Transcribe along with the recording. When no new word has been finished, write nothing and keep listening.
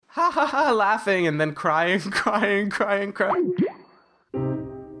ha ha ha, laughing, and then crying, crying.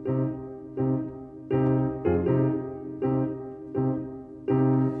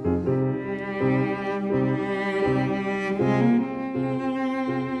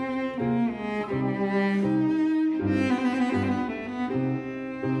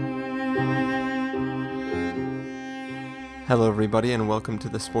 Hello everybody and welcome to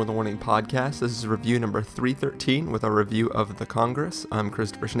the Spoiler Warning Podcast. This is review number 313 with our review of The Congress. I'm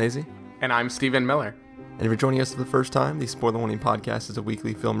Christopher Schnese. And I'm Stephen Miller. And if you're joining us for the first time, the Spoiler Warning Podcast is a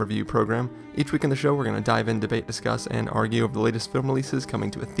weekly film review program. Each week on the show, we're going to dive in, debate, discuss, and argue over the latest film releases coming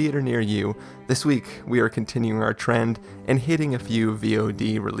to a theater near you. This week, we are continuing our trend and hitting a few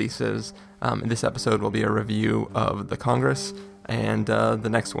VOD releases. In this episode will be a review of The Congress, and the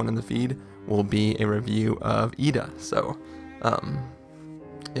next one in the feed will be a review of Ida. So,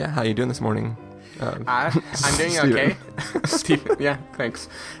 how you doing this morning? I'm doing okay. Stephen, yeah, thanks.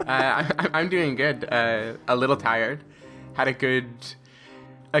 I'm doing good. A little tired. Had a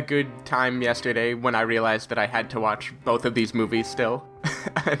good time yesterday when I realized that I had to watch both of these movies still.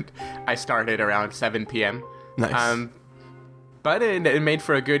 And I started around 7 p.m. Nice. But it made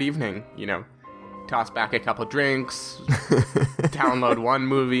for a good evening, you know. Toss back a couple drinks, download one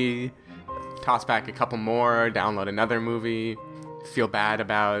movie, toss back a couple more, download another movie, feel bad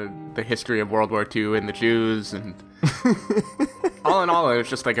about the history of World War II and the Jews, and all in all, it was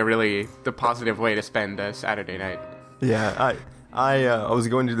just like the positive way to spend a Saturday night. Yeah, I was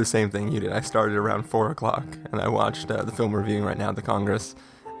going to do the same thing you did. I started around 4 o'clock, and I watched the film we're reviewing right now, The Congress,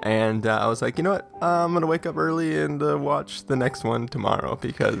 and I was like, you know what, I'm going to wake up early and watch the next one tomorrow,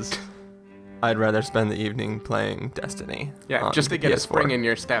 because I'd rather spend the evening playing Destiny. Yeah, just to get PS4. a spring in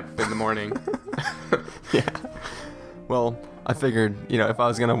your step in the morning. Yeah. Well, I figured, if I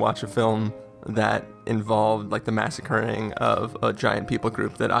was going to watch a film that involved, like, the massacring of a giant people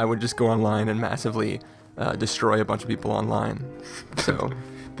group, that I would just go online and massively destroy a bunch of people online. So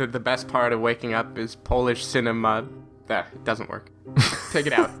the best part of waking up is Polish cinema. It doesn't work. Take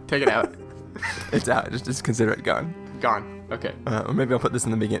it out. Take it out. It's out. Just consider it gone. Gone. Okay. Or maybe I'll put this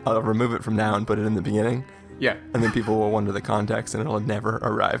in the beginning. I'll remove it from now and put it in the beginning. Yeah. And then people will wonder the context, and it'll never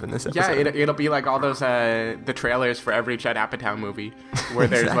arrive in this episode. Yeah, it'll be like all those the trailers for every Judd Apatow movie, where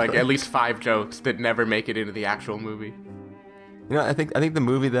there's Exactly. like at least 5 jokes that never make it into the actual movie. I think the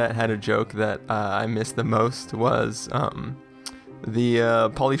movie that had a joke that I missed the most was the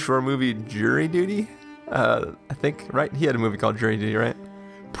Pauly Shore movie Jury Duty. I think, right? He had a movie called Jury Duty, right?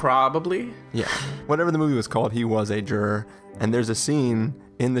 Probably. Yeah. Whatever the movie was called, he was a juror. And there's a scene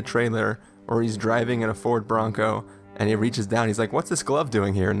in the trailer where he's driving in a Ford Bronco, and he reaches down. He's like, "What's this glove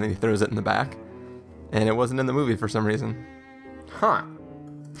doing here?" And then he throws it in the back. And it wasn't in the movie for some reason. Huh.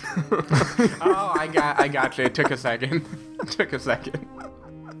 Oh, I got you. It took a second.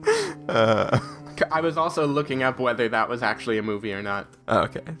 I was also looking up whether that was actually a movie or not. Oh,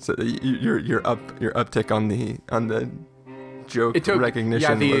 okay. So your uptick on the joke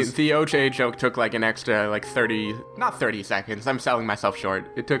recognition. Yeah, was... the OJ joke took like an extra 30 seconds. I'm selling myself short.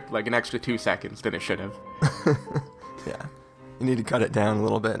 It took like an extra 2 seconds than it should have. Yeah. You need to cut it down a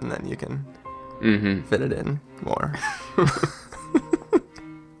little bit, and then you can fit it in more.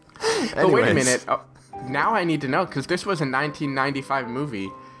 But wait a minute. Now I need to know, because this was a 1995 movie.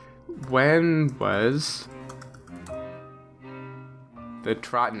 When was the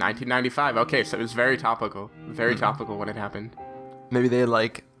 1995? Okay, so it was very topical. Very topical when it happened. Maybe they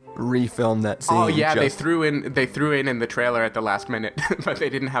refilmed that scene. Oh yeah, they threw in the trailer at the last minute, but they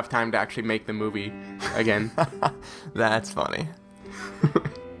didn't have time to actually make the movie again. That's funny.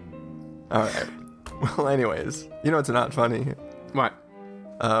 All right. Well, anyways, it's not funny. What?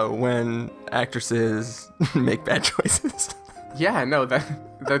 When actresses make bad choices. Yeah, no,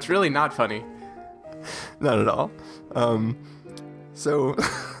 that's really not funny. Not at all. So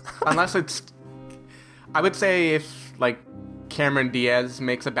unless it's, I would say if Cameron Diaz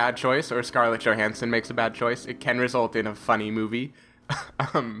makes a bad choice or Scarlett Johansson makes a bad choice, it can result in a funny movie.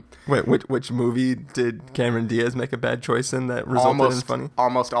 Wait, which movie did Cameron Diaz make a bad choice in that resulted in funny?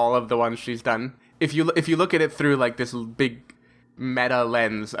 Almost all of the ones she's done. If you look at it through this big meta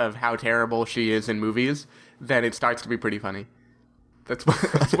lens of how terrible she is in movies, then it starts to be pretty funny. That's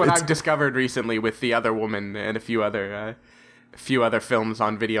what I've discovered recently with The Other Woman and a few other films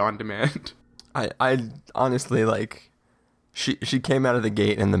on video on demand. I honestly she came out of the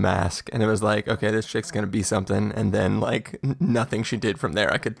gate in The Mask, and it was like, okay, this chick's gonna be something, and then nothing she did from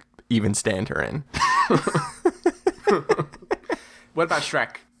there I could even stand her in. What about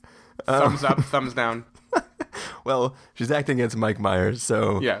Shrek? Thumbs up, thumbs down. Well, she's acting against Mike Myers,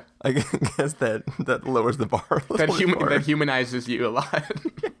 so yeah. I guess that lowers the bar. That humanizes you a lot.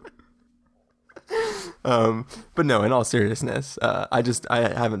 But no, in all seriousness, I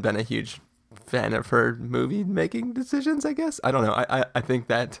haven't been a huge fan of her movie making decisions, I guess. I don't know. I think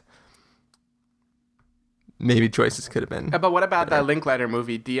that maybe choices could have been. But what about that Linklater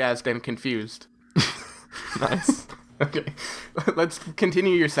movie, Diaz and Confused? Nice. Okay, let's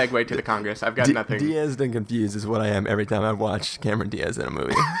continue your segue to the Congress. I've got nothing. Diaz and Confused is what I am every time I watch Cameron Diaz in a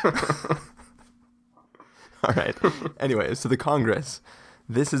movie. All right. Anyway, so the Congress.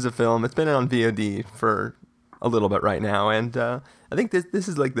 This is a film. It's been on VOD for a little bit right now, and I think this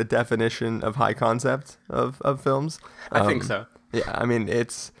is like the definition of high concept of films. I think so. Yeah, I mean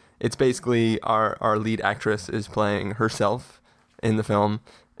it's basically our lead actress is playing herself in the film.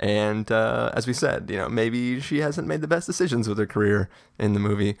 And as we said, maybe she hasn't made the best decisions with her career in the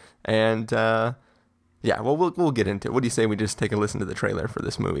movie. And we'll get into it. What do you say we just take a listen to the trailer for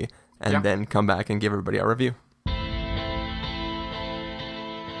this movie and then come back and give everybody our review?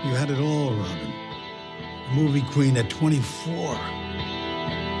 You had it all, Robin. A movie queen at 24.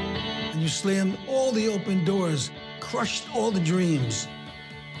 And you slammed all the open doors, crushed all the dreams.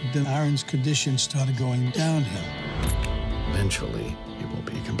 But then Aaron's condition started going downhill. Eventually, you will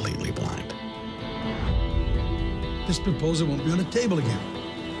be completely blind. This proposal won't be on the table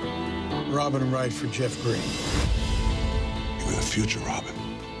again. Robin Wright for Jeff Green. You were the future, Robin.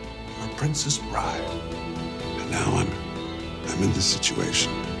 You were Princess Bride. And now I'm in this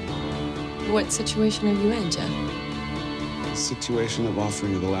situation. What situation are you in, Jeff? The situation of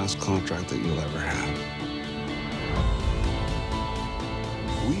offering you the last contract that you'll ever have.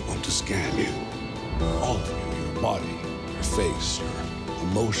 We want to scan you. All of you, your body, your face, your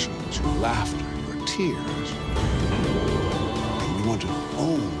emotions, your laughter, your tears. And we want to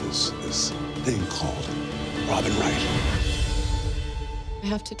own this thing called Robin Wright. I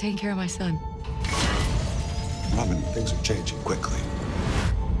have to take care of my son. Robin, things are changing quickly.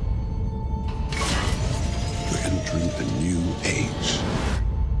 You're entering a new age.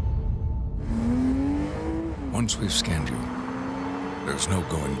 Once we've scanned you, there's no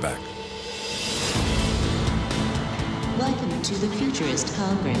going back. Welcome to the Futurist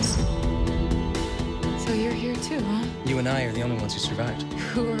Congress. So you're here too, huh? You and I are the only ones who survived.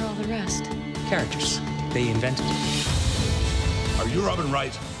 Who are all the rest? Characters. They invented. Are you Robin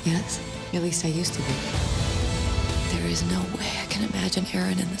Wright? Yes, at least I used to be. There is no way I can imagine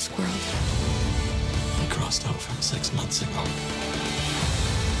Aaron in this world. I crossed over 6 months ago.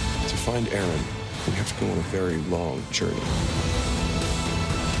 To find Aaron, we have to go on a very long journey.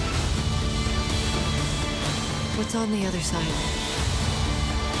 What's on the other side?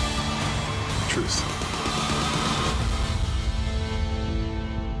 Truth.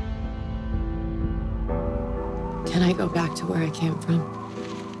 Can I go back to where I came from?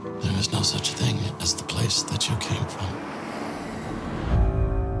 There is no such thing as the place that you came from.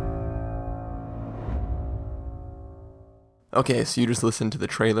 Okay, so you just listened to the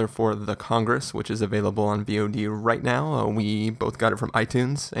trailer for The Congress, which is available on VOD right now. We both got it from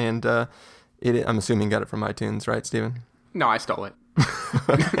iTunes, and I'm assuming you got it from iTunes, right, Steven? No, I stole it.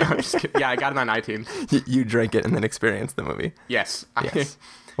 No, just kidding. Yeah, I got it on iTunes. You drank it and then experienced the movie. Yes. Yes.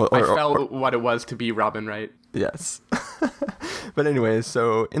 I felt what it was to be Robin Wright. Yes. But anyways,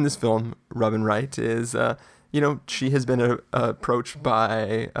 so in this film, Robin Wright is, she has been approached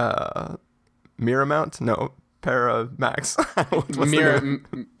by Miramount? No, Paramax.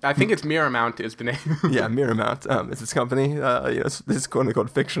 I think it's Miramount is the name. Yeah, Miramount. It's this company, this quote-unquote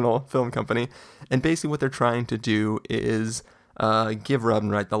fictional film company. And basically what they're trying to do is give Robin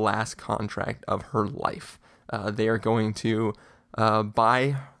Wright the last contract of her life. They are going to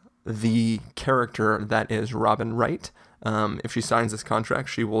buy the character that is Robin Wright. If she signs this contract,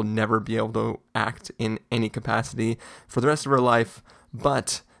 she will never be able to act in any capacity for the rest of her life,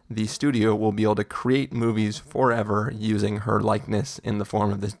 but the studio will be able to create movies forever using her likeness in the form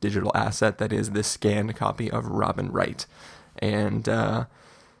of this digital asset that is this scanned copy of Robin Wright. And the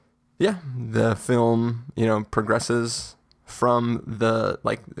film, progresses from the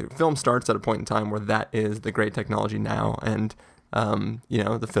film starts at a point in time where that is the great technology now, and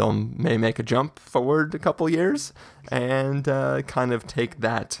the film may make a jump forward a couple years and kind of take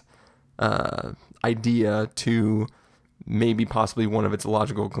that idea to maybe possibly one of its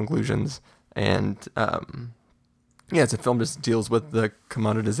logical conclusions. And it's a film just deals with the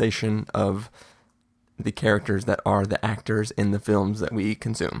commoditization of the characters that are the actors in the films that we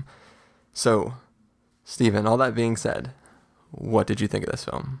consume. So, Steven, all that being said, what did you think of this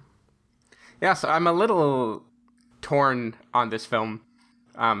film? Yeah, so I'm a little torn on this film.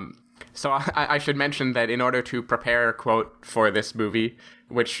 So I should mention that in order to prepare a quote for this movie,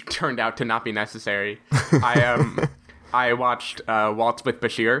 which turned out to not be necessary, I watched Waltz with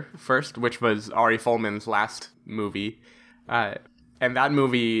Bashir first, which was Ari Folman's last movie. And that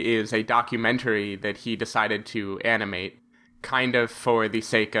movie is a documentary that he decided to animate, kind of for the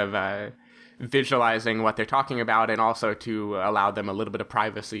sake of visualizing what they're talking about and also to allow them a little bit of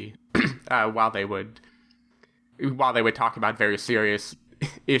privacy while they would talk about very serious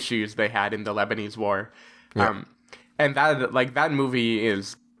issues they had in the Lebanese war. Yeah. And that movie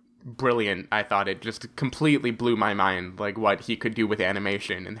is brilliant. I thought it just completely blew my mind, like what he could do with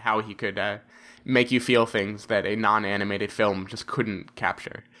animation and how he could make you feel things that a non-animated film just couldn't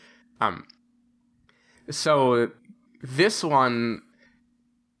capture. So this one,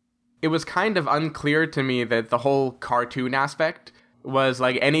 it was kind of unclear to me that the whole cartoon aspect was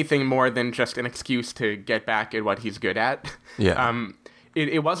like anything more than just an excuse to get back at what he's good at. Yeah.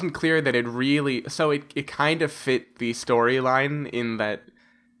 It wasn't clear that it really... So it kind of fit the storyline in that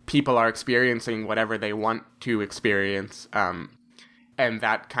people are experiencing whatever they want to experience, and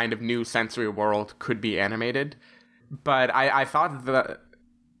that kind of new sensory world could be animated. But I thought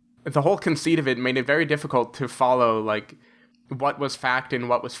the whole conceit of it made it very difficult to follow, like, what was fact and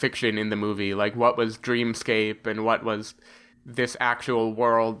what was fiction in the movie. Like, what was dreamscape and what was this actual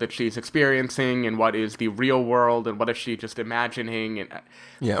world that she's experiencing and what is the real world and what is she just imagining. And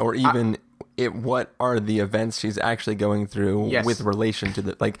yeah, or even what are the events she's actually going through with relation to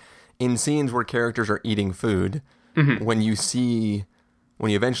the, like, in scenes where characters are eating food, when you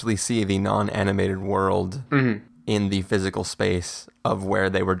eventually see the non-animated world in the physical space of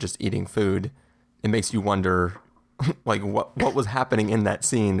where they were just eating food, it makes you wonder, like, what was happening in that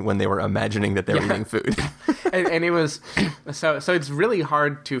scene when they were imagining that they were eating food. and it was so it's really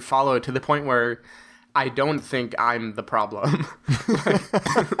hard to follow to the point where I don't think I'm the problem.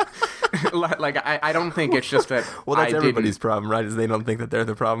 Like I don't think it's just that. Well, that's everybody's problem, right? Is they don't think that they're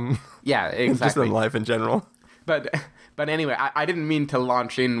the problem. Yeah, exactly. Just in life in general. But anyway, I didn't mean to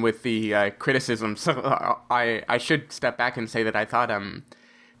launch in with the criticism, so I should step back and say that I thought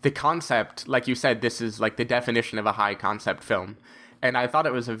the concept, like you said, this is like the definition of a high concept film, and I thought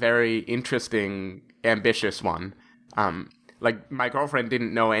it was a very interesting, ambitious one. Like, my girlfriend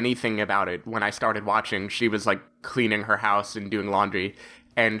didn't know anything about it when I started watching. She was like cleaning her house and doing laundry,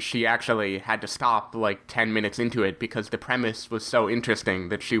 and she actually had to stop like 10 minutes into it because the premise was so interesting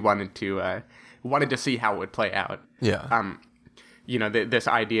that she wanted to see how it would play out. Yeah. You know, this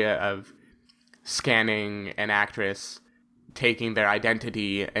idea of scanning an actress, taking their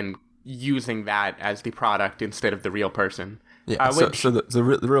identity and using that as the product instead of the real person. Yeah. So the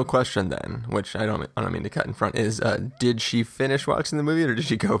real question then, which I don't mean to cut in front, is did she finish watching the movie or did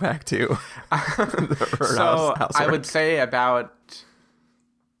she go back to her housework? I would say about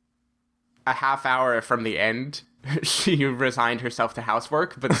a half hour from the end, she resigned herself to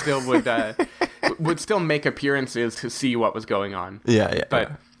housework, but still would still make appearances to see what was going on. Yeah.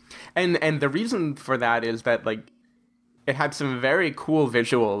 But and the reason for that is that, like, it had some very cool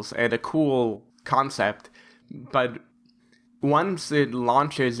visuals and a cool concept, but once it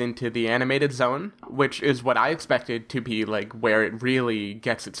launches into the animated zone, which is what I expected to be like where it really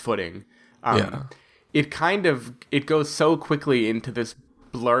gets its footing, it goes so quickly into this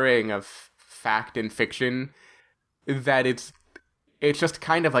blurring of fact and fiction that it's just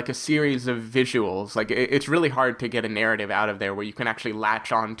kind of like a series of visuals. Like, it's really hard to get a narrative out of there where you can actually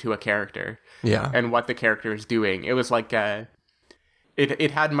latch on to a character and what the character is doing. It was like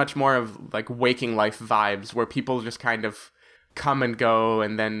it had much more of like Waking Life vibes where people just kind of come and go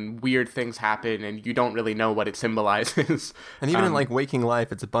and then weird things happen and you don't really know what it symbolizes. And even in like Waking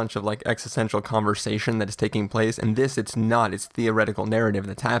Life, it's a bunch of like existential conversation that is taking place, and this, it's not. It's theoretical narrative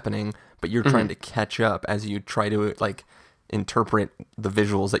that's happening, but you're trying to catch up as you try to like interpret the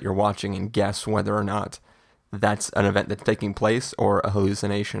visuals that you're watching and guess whether or not that's an event that's taking place or a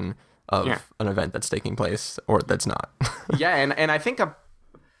hallucination of an event that's taking place or that's not. Yeah, and I think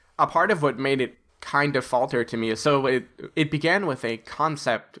a part of what made it kind of falter to me is, so it began with a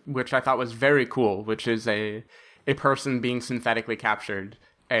concept which I thought was very cool, which is a person being synthetically captured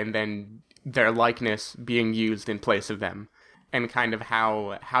and then their likeness being used in place of them, and kind of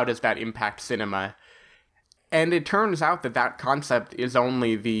how does that impact cinema. And it turns out that concept is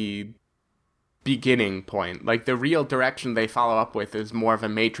only the beginning point. Like, the real direction they follow up with is more of a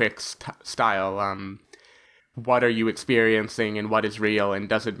Matrix style, what are you experiencing and what is real and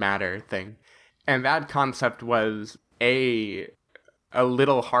does it matter thing. And that concept was a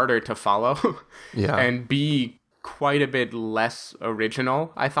little harder to follow, and B, quite a bit less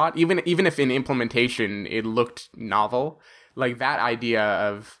original, I thought. Even if in implementation it looked novel, like that idea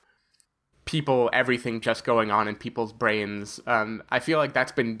of everything just going on in people's brains. I feel like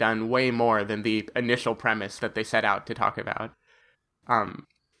that's been done way more than the initial premise that they set out to talk about.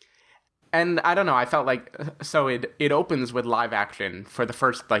 And I don't know, I felt like, so it opens with live action for the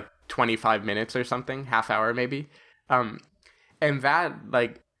first, like, 25 minutes or something, half hour maybe. And that,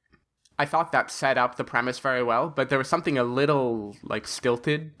 like, I thought that set up the premise very well, but there was something a little, like,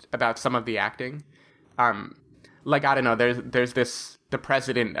 stilted about some of the acting. Like, I don't know, there's the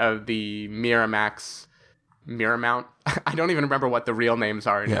president of the Miramount. I don't even remember what the real names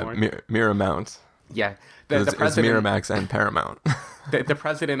are anymore. Yeah, Miramount. Yeah. The president, it's Miramax and Paramount. the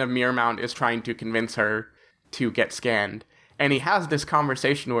president of Miramount is trying to convince her to get scanned. And he has this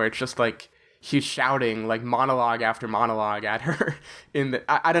conversation where it's just like he's shouting like monologue after monologue at her.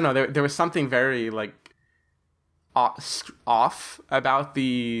 I don't know, there was something very like off about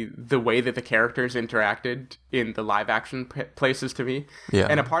the way that the characters interacted in the live action places to me. Yeah.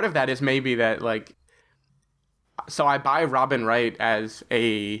 And a part of that is maybe that like, so I buy Robin Wright as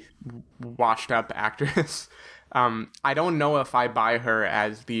a washed up actress. I don't know if I buy her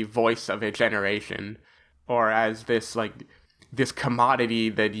as the voice of a generation or as this commodity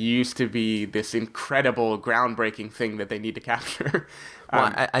that used to be this incredible groundbreaking thing that they need to capture.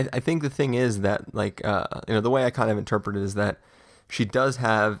 Well, I think the thing is that, like, the way I kind of interpret it is that she does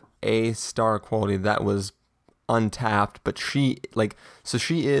have a star quality that was untapped, but she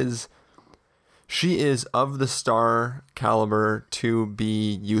is of the star caliber to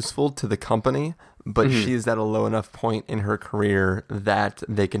be useful to the company, but she is at a low enough point in her career that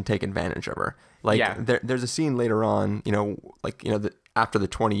they can take advantage of her. Like, there's a scene later on, after the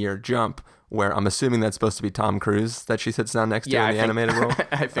 20-year jump, where I'm assuming that's supposed to be Tom Cruise that she sits down next to in the animated role.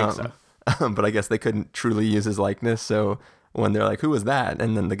 I think so. But I guess they couldn't truly use his likeness, so when they're like, who was that?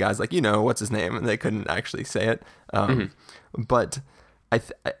 And then the guy's like, what's his name? And they couldn't actually say it. But I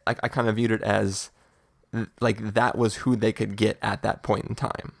kind of viewed it as, like, that was who they could get at that point in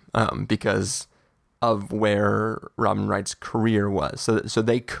time, because of where Robin Wright's career was. So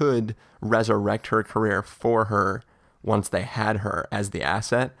they could resurrect her career for her once they had her as the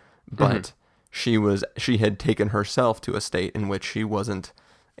asset, but she had taken herself to a state in which she wasn't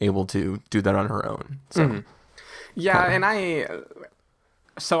able to do that on her own. So and I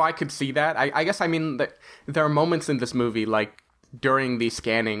could see that. I guess, I mean, there are moments in this movie, like during the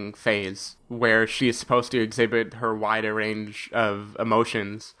scanning phase, where she is supposed to exhibit her wider range of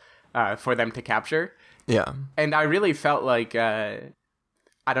emotions for them to capture. Yeah. And I really felt like, I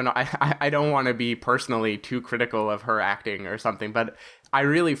don't know, I don't want to be personally too critical of her acting or something, but I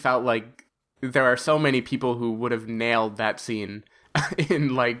really felt like there are so many people who would have nailed that scene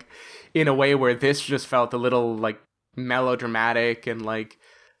in a way where this just felt a little like melodramatic and like,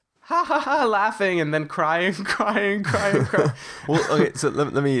 ha ha ha, laughing and then crying. Well, okay, so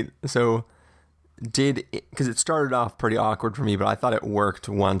let me, because it started off pretty awkward for me, but I thought it worked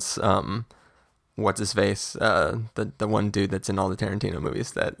once, what's his face, the one dude that's in all the Tarantino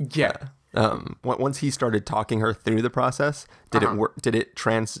movies once he started talking her through the process, did it work? Did it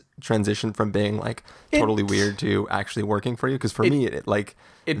transition from being like totally weird to actually working for you? Because for me,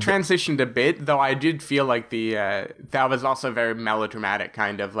 it transitioned a bit, though I did feel like that was also very melodramatic,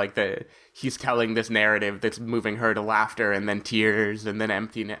 kind of like he's telling this narrative that's moving her to laughter and then tears and then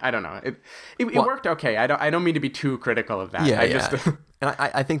emptiness. I don't know. It worked okay. I don't mean to be too critical of that. And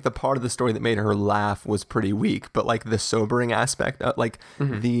I think the part of the story that made her laugh was pretty weak, but like the sobering aspect,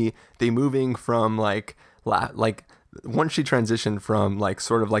 the moving from like once she transitioned from like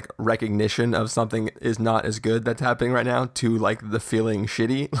sort of like recognition of something is not as good that's happening right now to like the feeling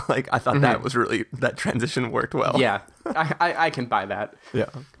shitty, like I thought that was really, that transition worked well. Yeah, I can buy that. Yeah.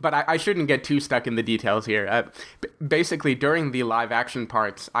 But I shouldn't get too stuck in the details here. Basically, during the live action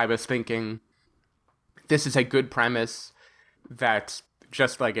parts, I was thinking this is a good premise that's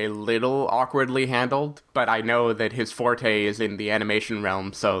just like a little awkwardly handled, but I know that his forte is in the animation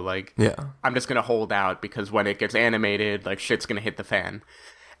realm, so like I'm just gonna hold out, because when it gets animated, like shit's gonna hit the fan.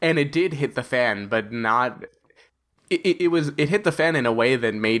 And it did hit the fan, but not it hit the fan in a way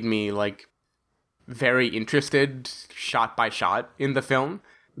that made me like very interested shot by shot in the film,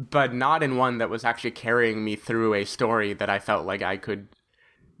 but not in one that was actually carrying me through a story that I felt like I could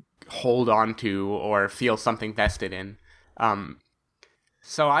hold on to or feel something vested in.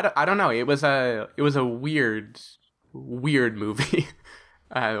 So I don't know. It was a weird movie.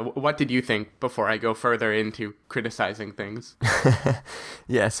 What did you think before I go further into criticizing things?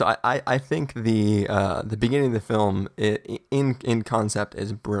 Yeah, so I think the beginning of the film in concept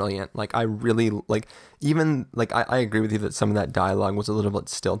is brilliant. Like I really like even like I agree with you that some of that dialogue was a little bit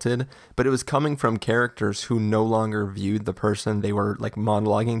stilted, but it was coming from characters who no longer viewed the person they were like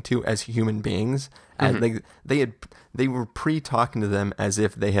monologuing to as human beings. And they were pre-talking to them as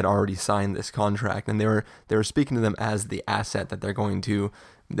if they had already signed this contract, and they were speaking to them as the asset that they're going to.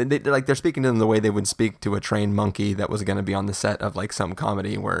 They're speaking to them the way they would speak to a trained monkey that was going to be on the set of like some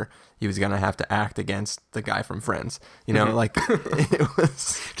comedy where he was going to have to act against the guy from Friends. You know, like it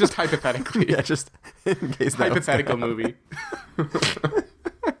was just hypothetically. Yeah, just in case that hypothetical movie.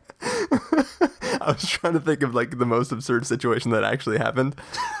 I was trying to think of like the most absurd situation that actually happened.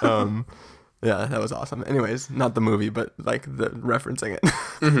 Yeah, that was awesome. Anyways, not the movie, but like the referencing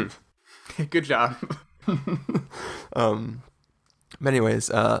it. Good job. But anyways,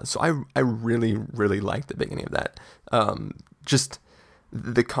 so I really, really liked the beginning of that. Just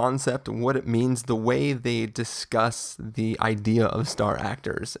the concept, what it means, the way they discuss the idea of star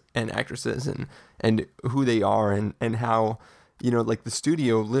actors and actresses and who they are and how, you know, like the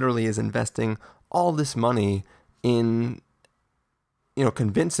studio literally is investing all this money in, you know,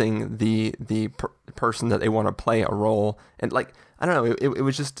 convincing the person that they want to play a role. And like, I don't know, it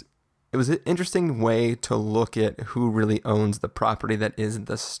was just... It was an interesting way to look at who really owns the property that is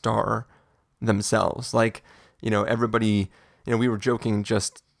the star themselves. Like, you know, everybody, you know, we were joking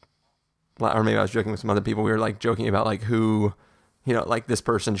just, or maybe I was joking with some other people. We were like joking about like who, you know, like this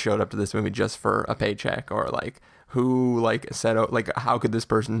person showed up to this movie just for a paycheck, or like who like said, like, how could this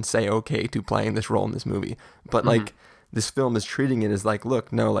person say okay to playing this role in this movie? But like this film is treating it as like,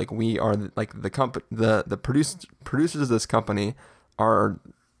 look, no, like we are like the company, the producers of this company are,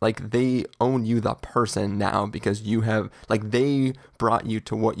 like, they own you, the person, now, because you have, like, they brought you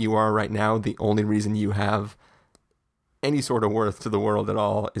to what you are right now. The only reason you have any sort of worth to the world at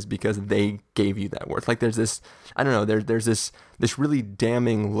all is because they gave you that worth. Like, there's this, I don't know, there's this really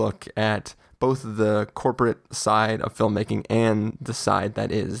damning look at both the corporate side of filmmaking and the side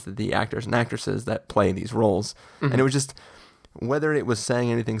that is the actors and actresses that play these roles. And it was just, whether it was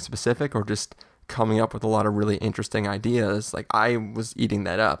saying anything specific or just coming up with a lot of really interesting ideas, like I was eating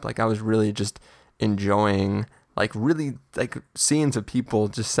that up. Like I was really just enjoying like really like scenes of people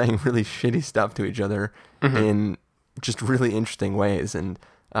just saying really shitty stuff to each other in just really interesting ways. And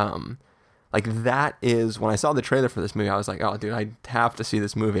like that is, when I saw the trailer for this movie, I was like, oh dude, I have to see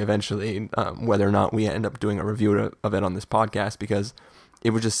this movie eventually, whether or not we end up doing a review of it on this podcast, because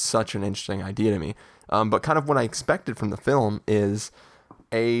it was just such an interesting idea to me. But kind of what I expected from the film is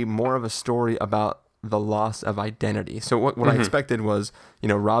more of a story about the loss of identity. So what I expected was, you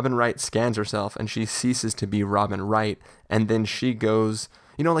know, Robin Wright scans herself and she ceases to be Robin Wright, and then she goes,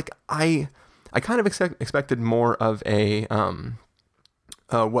 you know, like I kind of expected more of a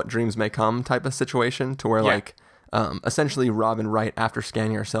What Dreams May Come type of situation, to where like essentially Robin Wright, after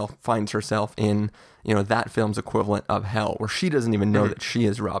scanning herself, finds herself in, you know, that film's equivalent of hell, where she doesn't even know that she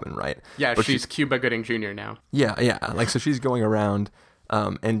is Robin Wright. Yeah, but she's Cuba Gooding Jr. now. Yeah. Like, so she's going around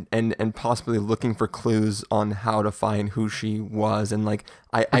and possibly looking for clues on how to find who she was. And like,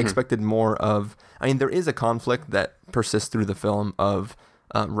 I expected more of, I mean, there is a conflict that persists through the film of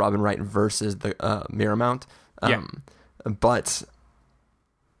Robin Wright versus the Miramount. But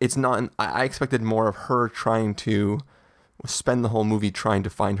it's not, I expected more of her trying to spend the whole movie trying to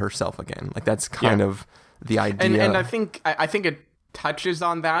find herself again. Like that's kind of the idea. And I think it touches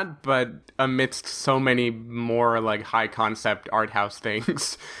on that, but amidst so many more like high concept art house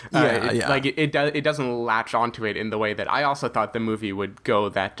things, like it doesn't latch onto it in the way that I also thought the movie would go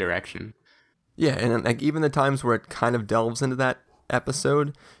that direction. Yeah, and like even the times where it kind of delves into that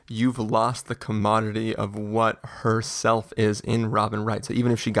episode, you've lost the commodity of what herself is in Robin Wright. So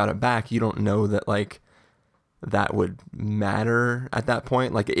even if she got it back, you don't know that like that would matter at that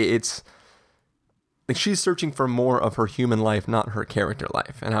point. Like it's like she's searching for more of her human life, not her character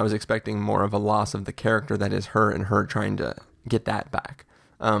life. And I was expecting more of a loss of the character that is her, and her trying to get that back.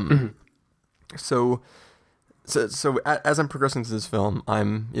 So as I'm progressing through this film,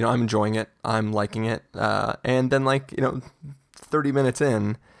 I'm enjoying it. I'm liking it. And then 30 minutes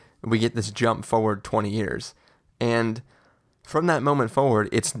in, we get this jump forward 20 years. And from that moment forward,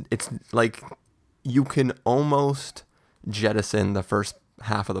 it's like you can almost jettison the first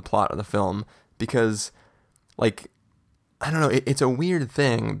half of the plot of the film, because like, I don't know, it's a weird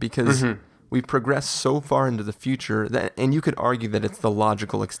thing, because we've progressed so far into the future that, and you could argue that it's the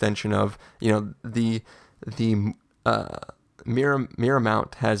logical extension of, you know, the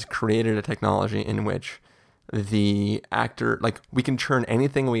Miramount has created a technology in which the actor, like, we can churn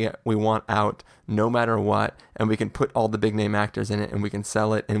anything we want out no matter what, and we can put all the big name actors in it, and we can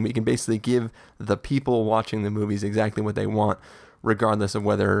sell it, and we can basically give the people watching the movies exactly what they want, regardless of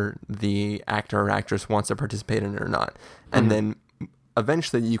whether the actor or actress wants to participate in it or not. And then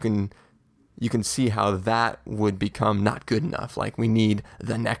eventually you can see how that would become not good enough. Like, we need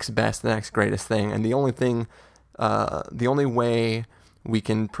the next best, the next greatest thing. And the only way we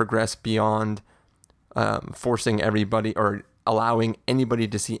can progress beyond forcing everybody or allowing anybody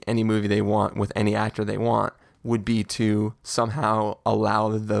to see any movie they want with any actor they want would be to somehow allow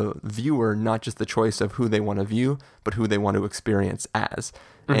the viewer not just the choice of who they want to view, but who they want to experience as.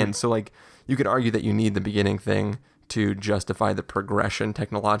 And so, like, you could argue that you need the beginning thing to justify the progression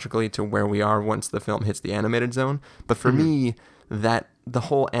technologically to where we are once the film hits the animated zone. But for me, that the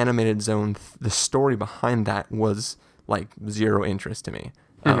whole animated zone, the story behind that was like zero interest to me.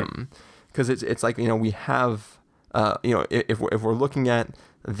 Because it's like, we have, if we're looking at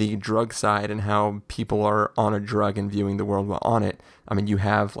the drug side and how people are on a drug and viewing the world while on it, I mean, you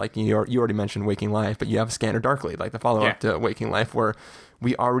have, like, you already mentioned Waking Life, but you have Scanner Darkly, like the follow-up to Waking Life, where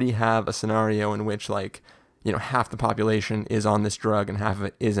we already have a scenario in which, like, half the population is on this drug and half of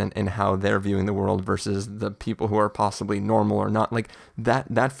it isn't, and how they're viewing the world versus the people who are possibly normal or not. Like,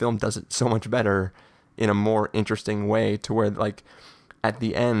 that film does it so much better in a more interesting way, to where, like, at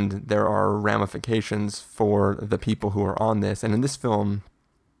the end there are ramifications for the people who are on this. And in this film,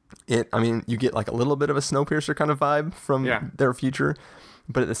 you get like a little bit of a Snowpiercer kind of vibe from their future,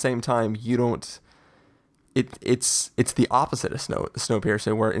 but at the same time, you don't. It's the opposite of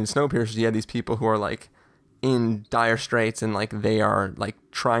Snowpiercer, where in Snowpiercer you have these people who are like in dire straits and like they are like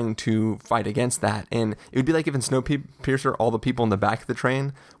trying to fight against that. And it would be like if in Snowpiercer all the people in the back of the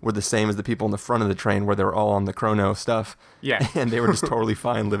train were the same as the people in the front of the train, where they were all on the chrono stuff. Yeah. And they were just totally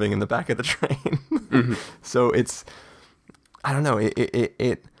fine living in the back of the train. So it's, I don't know,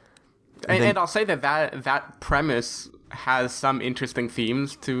 and I'll say that premise has some interesting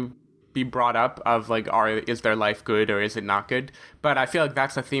themes to be brought up of, like, is their life good or is it not good? But I feel like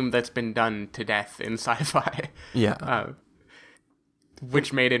that's a theme that's been done to death in sci-fi. Yeah.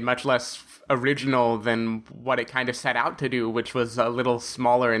 Which made it much less original than what it kind of set out to do, which was a little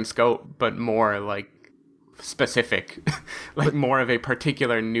smaller in scope, but more, like, specific. Like, more of a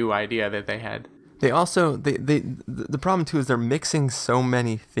particular new idea that they had. They also, the problem too is they're mixing so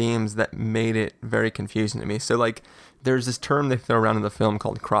many themes that made it very confusing to me. So, like, there's this term they throw around in the film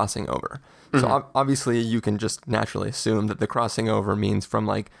called crossing over. So obviously you can just naturally assume that the crossing over means from,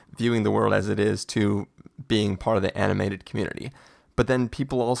 like, viewing the world as it is to being part of the animated community. But then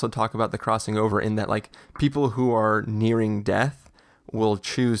people also talk about the crossing over in that, like, people who are nearing death will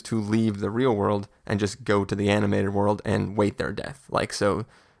choose to leave the real world and just go to the animated world and wait their death. Like, so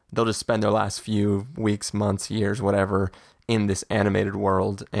they'll just spend their last few weeks, months, years, whatever, in this animated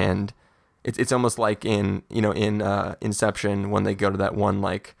world. And it's almost like in Inception, when they go to that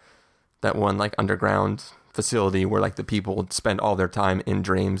one underground facility where, like, the people spend all their time in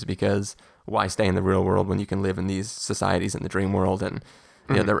dreams, because why stay in the real world when you can live in these societies in the dream world? And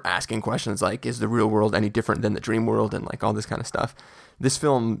they're asking questions like, is the real world any different than the dream world, and, like, all this kind of stuff. This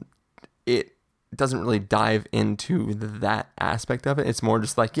film, it doesn't really dive into that aspect of it. It's more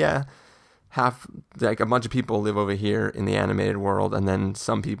just like, like, a bunch of people live over here in the animated world, and then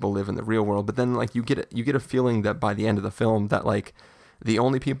some people live in the real world. But then, like, you get a feeling that by the end of the film that, like, the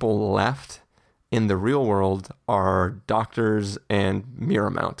only people left in the real world are doctors and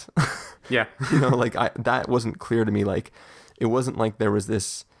Miramount. Yeah. That wasn't clear to me. Like, it wasn't like there was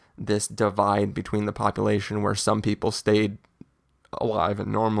this divide between the population where some people stayed alive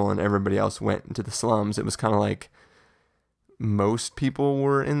and normal and everybody else went into the slums. It was kind of like most people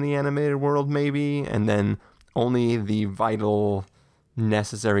were in the animated world, maybe, and then only the vital,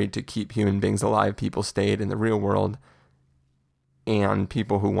 necessary to keep human beings alive people stayed in the real world, and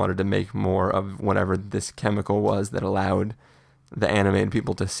people who wanted to make more of whatever this chemical was that allowed the animated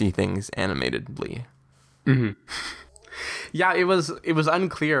people to see things animatedly. Yeah, it was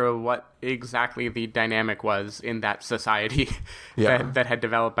unclear what exactly the dynamic was in that society that had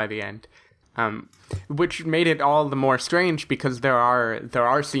developed by the end. Which made it all the more strange, because there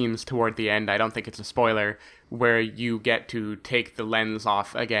are scenes toward the end, I don't think it's a spoiler, where you get to take the lens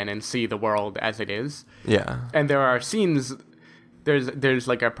off again and see the world as it is. Yeah. And there are scenes, there's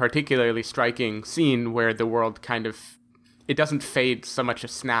like a particularly striking scene where the world kind of, it doesn't fade so much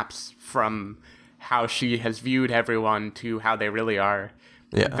as snaps from how she has viewed everyone to how they really are.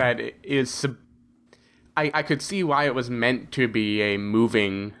 Yeah. That is, I could see why it was meant to be a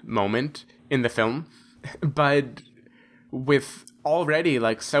moving moment in the film, but with already,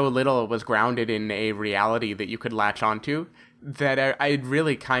 like, so little was grounded in a reality that you could latch onto, that I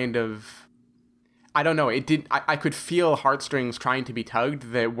really kind of, I don't know, I could feel heartstrings trying to be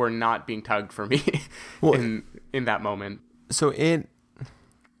tugged that were not being tugged for me in that moment. So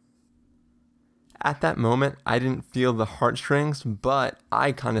at that moment, I didn't feel the heartstrings, but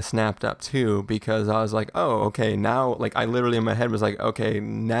I kind of snapped up too, because I was like, oh, okay, now, like, I literally in my head was like, okay,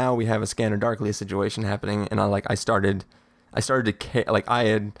 now we have a Scanner Darkly situation happening, and I started to care, like, I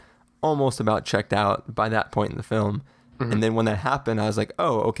had almost about checked out by that point in the film, and then when that happened, I was like,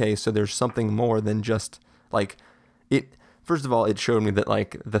 oh, okay, so there's something more than just, like, it. First of all, it showed me that,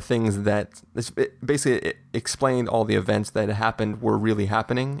 like, the things that it explained all the events that had happened were really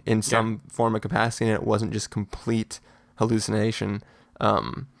happening in some form of capacity, and it wasn't just complete hallucination.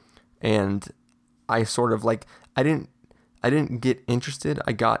 And I sort of, like, I didn't get interested.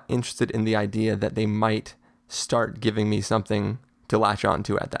 I got interested in the idea that they might start giving me something to latch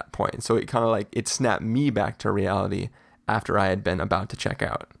onto at that point. So it kind of, like, it snapped me back to reality after I had been about to check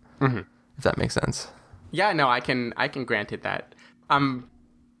out. If that makes sense. Yeah, no, I can grant it that.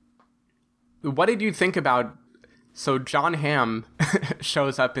 What did you think about? So John Hamm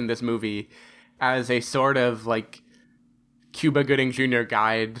shows up in this movie as a sort of, like, Cuba Gooding Jr.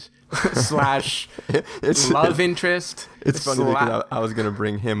 guide slash love interest. It's funny because I was going to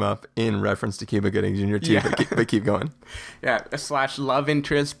bring him up in reference to Cuba Gooding Jr. too, but keep going. Yeah, slash love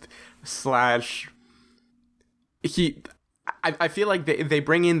interest slash I feel like they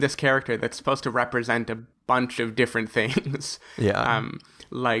bring in this character that's supposed to represent a bunch of different things. Yeah.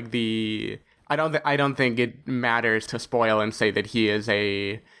 Like I don't think it matters to spoil and say that he is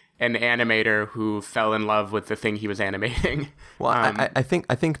an animator who fell in love with the thing he was animating. Well, I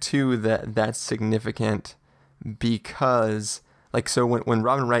think too that's significant because, like, so when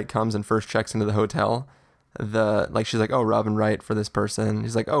Robin Wright comes and first checks into the hotel, she's like, oh, Robin Wright for this person.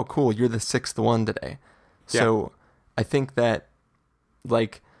 He's like, oh, cool, you're the sixth one today. So I think that,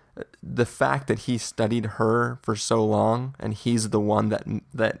 like, the fact that he studied her for so long and he's the one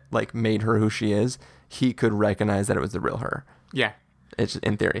that like made her who she is, he could recognize that it was the real her. Yeah. It's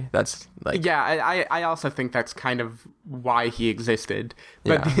in theory. That's like, yeah, I also think that's kind of why he existed.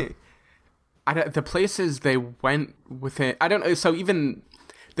 But the places they went with it, I don't know. So even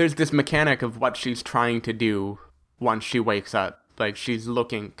there's this mechanic of what she's trying to do once she wakes up. Like, she's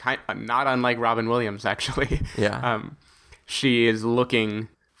looking not unlike Robin Williams, actually. Yeah. She is looking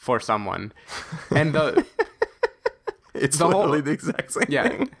for someone, and it's literally the exact same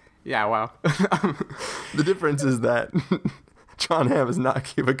thing. Yeah. Wow. The difference is that John Hamm is not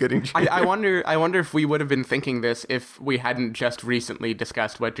Cuba Gooding Jr. I wonder if we would have been thinking this if we hadn't just recently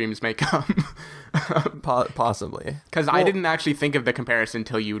discussed What Dreams May Come. Possibly. Because I didn't actually think of the comparison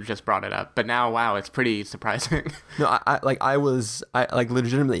until you just brought it up. But now, wow, it's pretty surprising. No, I was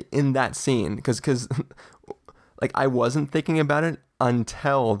legitimately in that scene because like, I wasn't thinking about it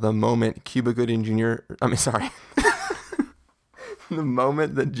until the moment Cuba Gooding Jr. The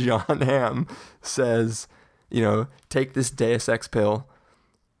moment that John Hamm says, you know, take this Deus Ex pill,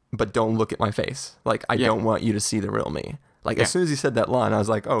 but don't look at my face. Like, I don't want you to see the real me. Like, as soon as he said that line, I was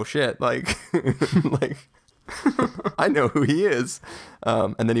like, oh shit, like, like, I know who he is.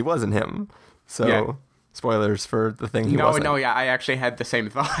 And then he wasn't him. So, spoilers for the thing he wasn't. No, I actually had the same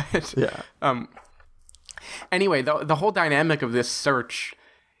thought. Yeah. Anyway, the whole dynamic of this search,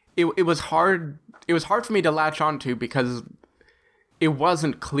 it was hard. It was hard for me to latch onto because it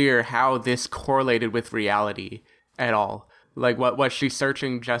wasn't clear how this correlated with reality at all. Like, what was she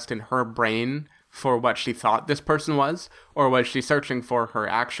searching just in her brain for what she thought this person was, or was she searching for her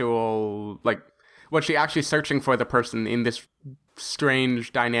actual, like, was she actually searching for the person in this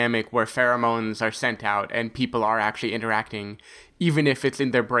strange dynamic where pheromones are sent out and people are actually interacting, even if it's in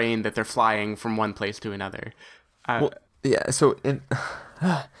their brain that they're flying from one place to another? So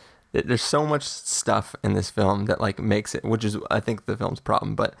there's so much stuff in this film that, like, makes it, which is, I think, the film's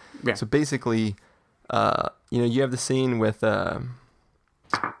problem. But so basically, you know, you have the scene with Paul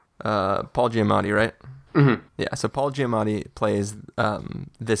Giamatti, right? Mm-hmm. Yeah. So Paul Giamatti plays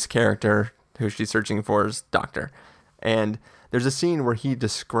this character who she's searching for as Doctor, and there's a scene where he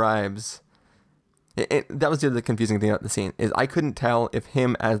describes. That was the other confusing thing about the scene, is I couldn't tell if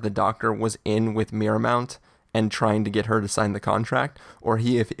him as the Doctor was in with Miramount and trying to get her to sign the contract, or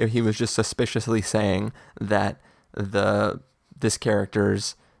if he was just suspiciously saying that this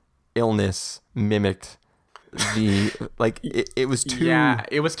character's illness mimicked the, like, it was too... Yeah,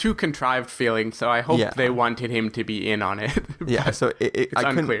 it was too contrived feeling, so I hope they wanted him to be in on it. Yeah, so it's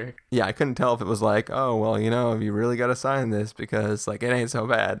unclear. Yeah, I couldn't tell if it was like, oh, well, you know, you really got to sign this because, like, it ain't so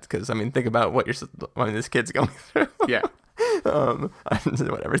bad. Because, I mean, think about what this kid's going through. Yeah.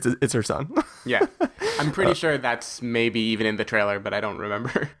 Whatever, it's her son. Yeah, I'm pretty sure that's maybe even in the trailer, but I don't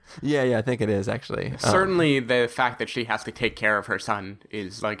remember. Yeah, I think it is, actually. Certainly the fact that she has to take care of her son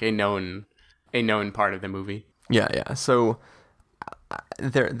is, like, a known part of the movie. Yeah. So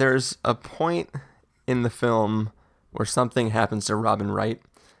there's a point in the film where something happens to Robin Wright,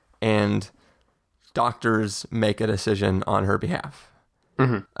 and doctors make a decision on her behalf.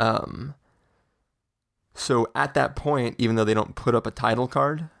 So at that point, even though they don't put up a title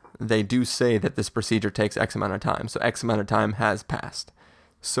card, they do say that this procedure takes X amount of time. So X amount of time has passed.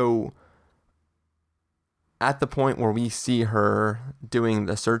 So at the point where we see her doing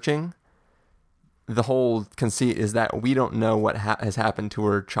the searching, the whole conceit is that we don't know what has happened to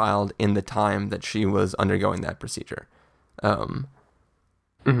her child in the time that she was undergoing that procedure.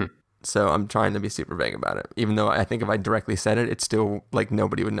 So I'm trying to be super vague about it, even though I think if I directly said it, it's still like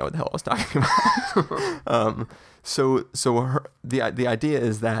nobody would know what the hell I was talking about. The idea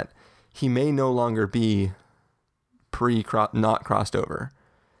is that he may no longer be not crossed over,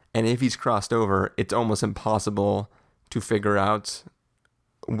 and if he's crossed over, it's almost impossible to figure out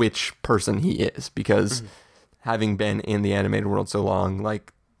which person he is, because having been in the animated world so long,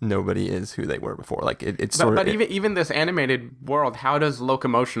 like, nobody is who they were before. Like it's sort of. But even this animated world, how does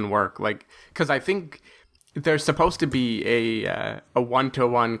locomotion work? Like, because I think there's supposed to be a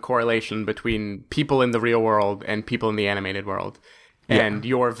 1-to-1 correlation between people in the real world and people in the animated world, and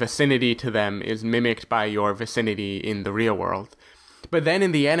your vicinity to them is mimicked by your vicinity in the real world. But then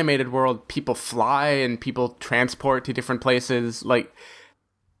in the animated world, people fly and people transport to different places. Like,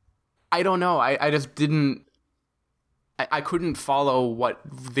 I don't know. I just didn't. I couldn't follow what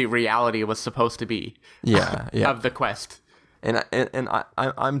the reality was supposed to be. Of the quest. And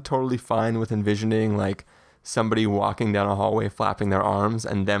I'm totally fine with envisioning like somebody walking down a hallway flapping their arms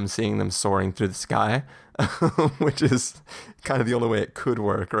and them seeing them soaring through the sky, which is kind of the only way it could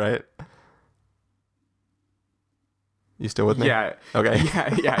work, right? You still with me? Yeah. Okay.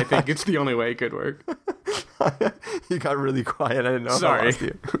 Yeah, I think it's the only way it could work. You got really quiet. I didn't know. Sorry. I lost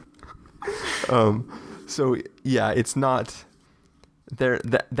you. So yeah, it's not there.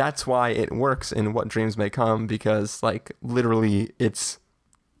 That's why it works in What Dreams May Come, because like literally it's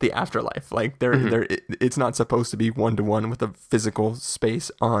the afterlife. Like it's not supposed to be 1-to-1 with a physical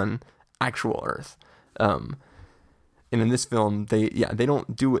space on actual Earth. And in this film, they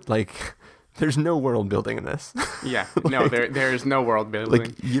don't do it like. There's no world building in this. Yeah, no, there's no world building.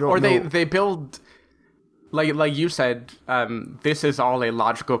 Like you don't. They build. Like you said, this is all a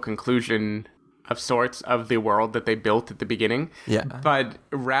logical conclusion of sorts of the world that they built at the beginning. Yeah. But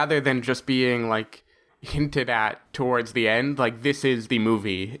rather than just being like hinted at towards the end, like this is the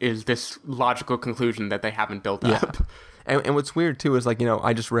movie, is this logical conclusion that they haven't built up. And what's weird too is like,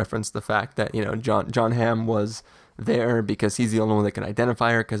 I just referenced the fact that, John Hamm was there because he's the only one that can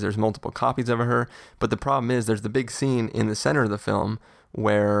identify her because there's multiple copies of her. But the problem is there's the big scene in the center of the film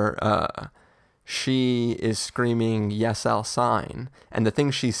where she is screaming, "Yes, I'll sign." And the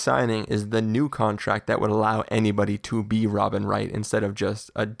thing she's signing is the new contract that would allow anybody to be Robin Wright instead of just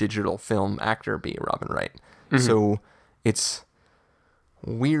a digital film actor be Robin Wright. So it's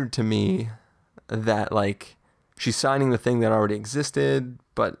weird to me that like she's signing the thing that already existed,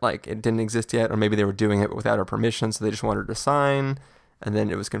 but like it didn't exist yet, or maybe they were doing it without her permission, so they just wanted her to sign, and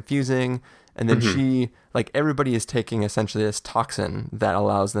then it was confusing. And then she, like, everybody is taking essentially this toxin that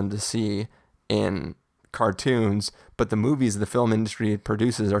allows them to see in cartoons, but the movies the film industry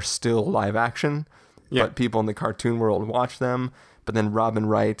produces are still live action, but people in the cartoon world watch them. But then Robin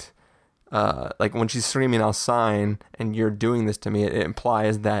Wright, like when she's screaming, "I'll sign," and you're doing this to me, it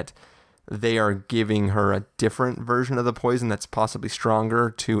implies that they are giving her a different version of the poison that's possibly stronger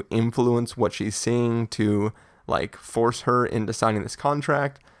to influence what she's seeing, to like force her into signing this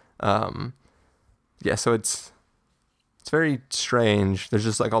contract. So it's very strange. There's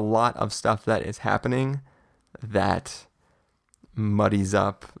just like a lot of stuff that is happening that muddies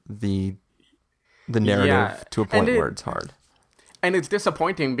up the narrative to a point where it's hard. And it's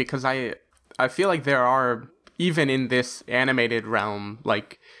disappointing because I feel like there are, even in this animated realm,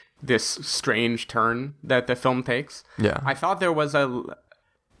 like this strange turn that the film takes. Yeah. I thought there was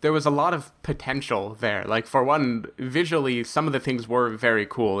a lot of potential there. Like, for one, visually, some of the things were very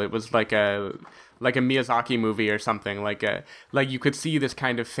cool. It was like a Miyazaki movie or something. Like you could see this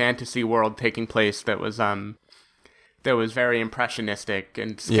kind of fantasy world taking place that was very impressionistic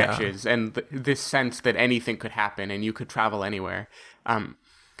and sketches, and this sense that anything could happen and you could travel anywhere.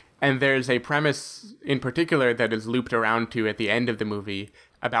 And there's a premise in particular that is looped around to at the end of the movie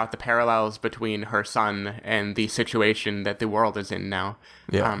about the parallels between her son and the situation that the world is in now.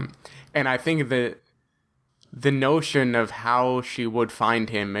 Yeah. And I think that the notion of how she would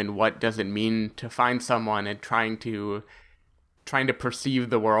find him and what does it mean to find someone and trying to perceive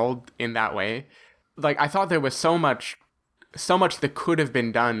the world in that way. Like, I thought there was so much so much that could have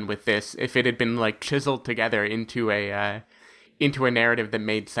been done with this if it had been like chiseled together into a narrative that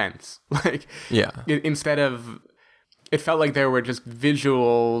made sense. Like, Yeah. Instead of, it felt like there were just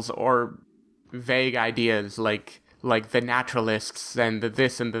visuals or vague ideas, like the naturalists and the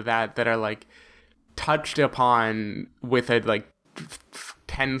this and the that are like touched upon with a like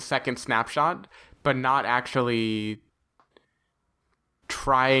 10-second snapshot, but not actually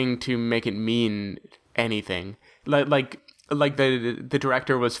trying to make it mean anything. Like the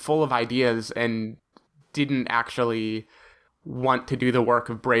director was full of ideas and didn't actually want to do the work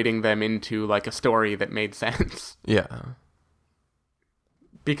of braiding them into like a story that made sense. Yeah.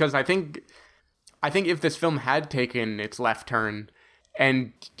 Because I think if this film had taken its left turn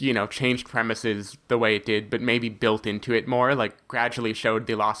and, you know, changed premises the way it did, but maybe built into it more, like gradually showed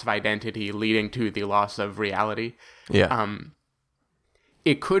the loss of identity leading to the loss of reality. Yeah.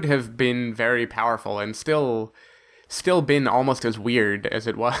 It could have been very powerful and still been almost as weird as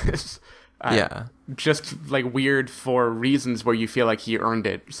it was. Yeah. Just like weird for reasons where you feel like he earned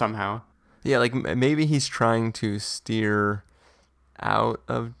it somehow. Yeah, like maybe he's trying to steer out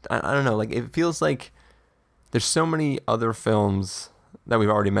of, I don't know, like it feels like there's so many other films that we've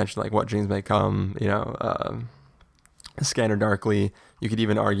already mentioned, like What Dreams May Come, you know, Scanner Darkly. You could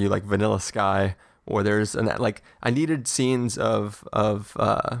even argue like Vanilla Sky, or there's like I needed scenes of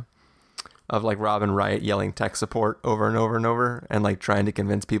like Robin Wright yelling tech support over and over and over and like trying to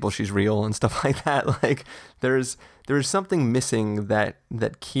convince people she's real and stuff like that. Like there's something missing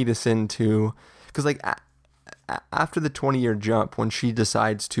that keyed us into, because like after the 20-year jump, when she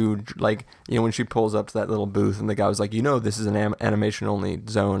decides to, like, you know, when she pulls up to that little booth and the guy was like, you know, this is an animation only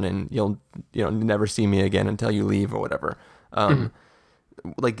zone and you'll, you know, never see me again until you leave or whatever.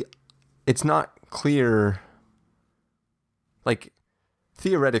 Like it's not clear, like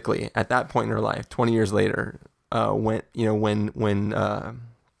theoretically at that point in her life, 20 years later, when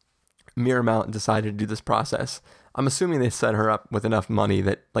Miramount decided to do this process, I'm assuming they set her up with enough money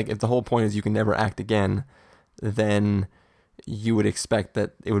that, like, if the whole point is you can never act again, then you would expect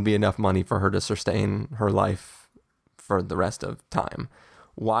that it would be enough money for her to sustain her life for the rest of time.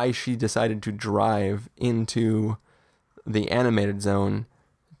 Why she decided to drive into the animated zone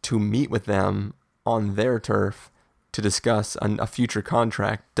to meet with them on their turf to discuss a future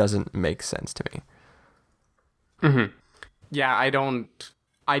contract doesn't make sense to me. Mm-hmm. Yeah,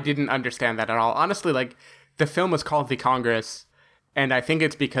 I didn't understand that at all. Honestly, like, the film was called The Congress, and I think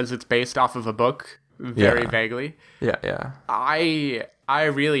it's because it's based off of a book very vaguely. Yeah. I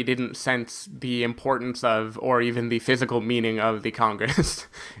really didn't sense the importance of, or even the physical meaning of the Congress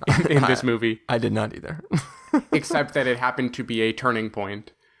in this movie. I did not either. Except that it happened to be a turning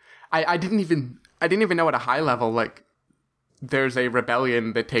point. I didn't even know at a high level, like, there's a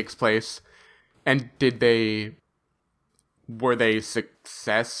rebellion that takes place, and were they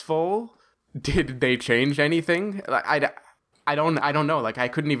successful? Did they change anything? Like, I don't know. Like, I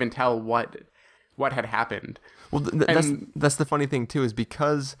couldn't even tell what had happened. Well, that's the funny thing too, is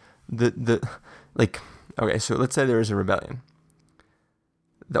because the like, okay, so let's say there is a rebellion.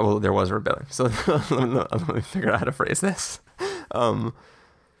 There was a rebellion. So let me figure out how to phrase this.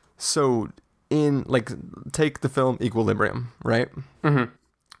 So in, like, take the film Equilibrium, right? Mm-hmm.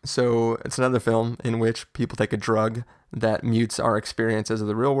 So it's another film in which people take a drug that mutes our experiences of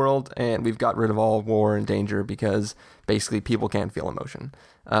the real world, and we've got rid of all war and danger because basically people can't feel emotion.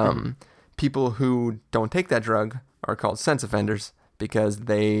 People who don't take that drug are called sense offenders because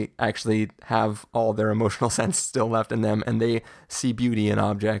they actually have all their emotional sense still left in them, and they see beauty in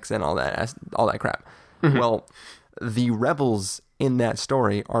objects and all that crap. Mm-hmm. Well, the rebels in that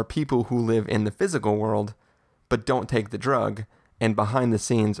story are people who live in the physical world but don't take the drug, and behind the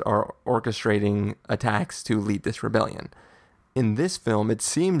scenes are orchestrating attacks to lead this rebellion. In this film, it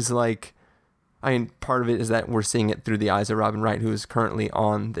seems like, I mean, part of it is that we're seeing it through the eyes of Robin Wright, who is currently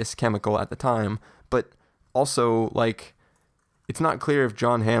on this chemical at the time, but also, like, it's not clear if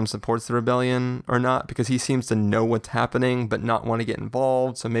John Hamm supports the rebellion or not, because he seems to know what's happening but not want to get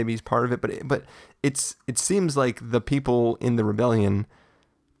involved, so maybe he's part of it, but it seems like the people in the rebellion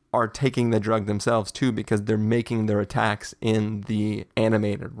are taking the drug themselves too, because they're making their attacks in the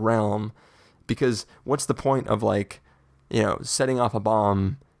animated realm. Because what's the point of, like, you know, setting off a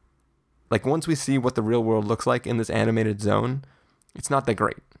bomb? Like, once we see what the real world looks like in this animated zone, it's not that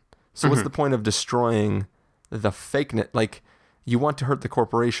great. So what's the point of destroying the fakeness? Like, you want to hurt the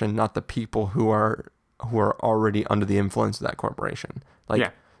corporation, not the people who are already under the influence of that corporation.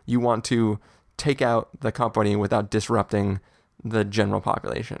 Like, you want to take out the company without disrupting the general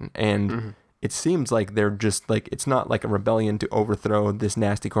population. And it seems like they're just, like, it's not like a rebellion to overthrow this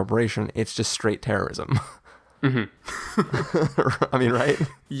nasty corporation. It's just straight terrorism. I mean, right?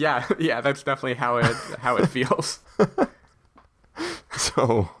 Yeah, that's definitely how it feels.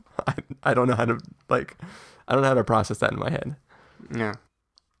 So I don't know how to I don't know how to process that in my head. Yeah.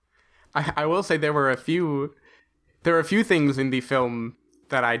 I will say there were a few things in the film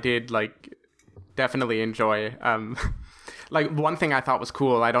that I did definitely enjoy. One thing I thought was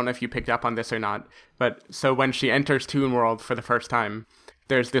cool, I don't know if you picked up on this or not, but so when she enters Toon World for the first time,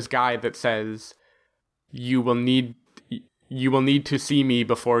 there's this guy that says, you will need to see me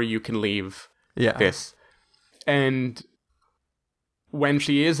before you can leave this. And when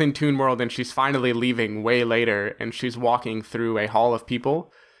she is in Toon World and she's finally leaving way later and she's walking through a hall of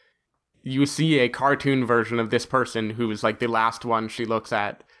people, you see a cartoon version of this person who is the last one she looks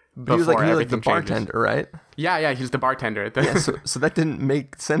at before he was everything the bartender, changes. Right? Yeah, he's the bartender. So that didn't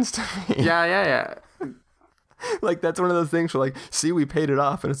make sense to me. Yeah. That's one of those things where see, we paid it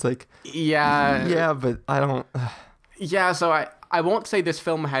off, and it's yeah, but I don't. Yeah, so I won't say this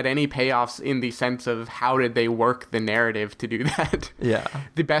film had any payoffs in the sense of how did they work the narrative to do that. Yeah.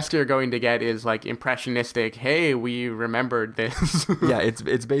 The best you're going to get is impressionistic, hey, we remembered this. Yeah,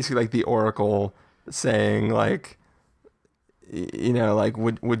 it's basically the Oracle saying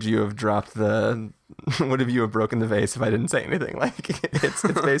would you have dropped the would have you have broken the vase if I didn't say anything? It's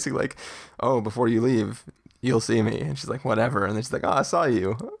basically oh, before you leave, you'll see me. And she's like, whatever. And then she's like, oh, I saw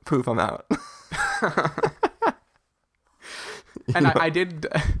you. Poof, I'm out. And I did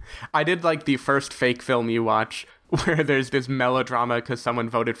the first fake film you watch where there's this melodrama because someone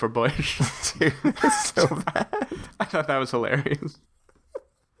voted for Bush. Dude, it's so bad. I thought that was hilarious.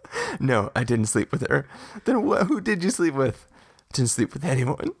 No, I didn't sleep with her. Then who did you sleep with? Didn't sleep with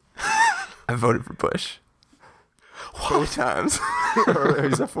anyone. I voted for Bush. What? 4 times. Or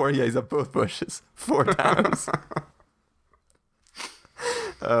he's at 4. Yeah, he's at both Bushes 4 times.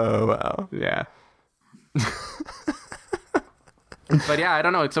 Oh, wow. Yeah. But yeah, I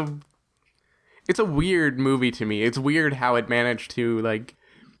don't know. It's a weird movie to me. It's weird how it managed to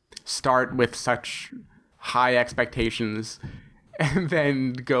start with such high expectations and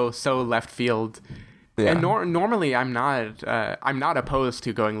then go so left field. Yeah. And normally I'm not opposed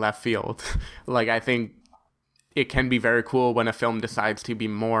to going left field. I think it can be very cool when a film decides to be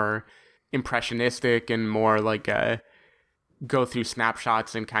more impressionistic and more go through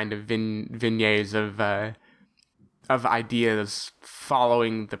snapshots and kind of vignettes of ideas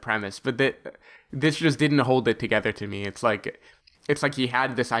following the premise. But this just didn't hold it together to me. It's like he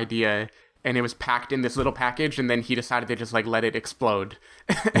had this idea and it was packed in this little package, and then he decided to just let it explode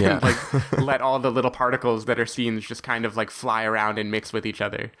and let all the little particles that are scenes just kind of fly around and mix with each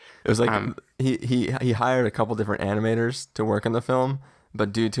other. It was he hired a couple different animators to work on the film,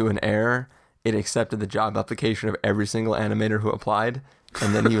 but due to an error, it accepted the job application of every single animator who applied.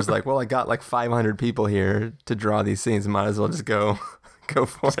 And then he was like, well, I got 500 people here to draw these scenes. Might as well just go for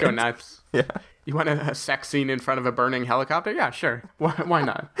it. Just go nuts. Yeah. You want a sex scene in front of a burning helicopter? Yeah, sure. Why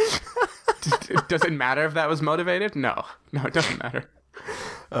not? Does it matter if that was motivated? No, it doesn't matter.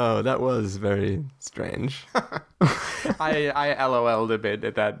 Oh, that was very strange. I LOL'd a bit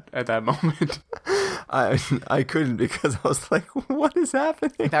at that moment. I couldn't, because I was like, what is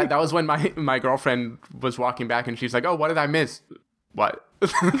happening? That was when my girlfriend was walking back and she's like, oh, what did I miss? What?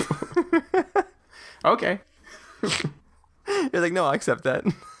 Okay. You're like, no, I accept that.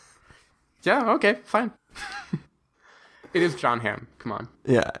 Yeah, okay, fine. It is John Hamm. Come on.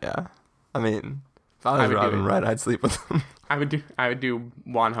 Yeah. I mean, if I was Robin Wright, I'd sleep with him. I would do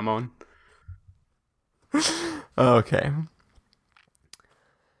Juan Hamon. Okay.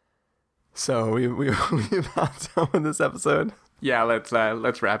 So we about done with this episode. Yeah, let's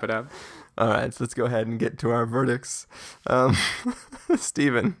wrap it up. All right, so let's go ahead and get to our verdicts.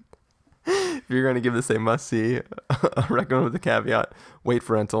 Steven, if you're going to give this a must-see, a recommend with a caveat, wait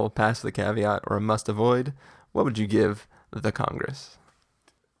for rental, pass the caveat, or a must-avoid, what would you give The Congress?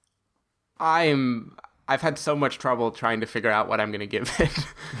 I've had so much trouble trying to figure out what I'm going to give it.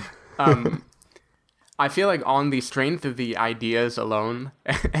 I feel like on the strength of the ideas alone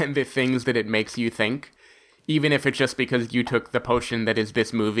and the things that it makes you think, even if it's just because you took the potion that is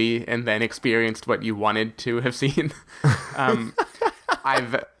this movie and then experienced what you wanted to have seen, I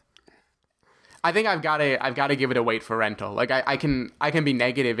think I've got to give it a wait for rental. I can be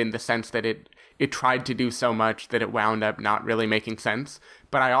negative in the sense that it tried to do so much that it wound up not really making sense.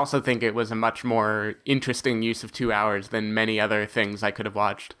 But I also think it was a much more interesting use of 2 hours than many other things I could have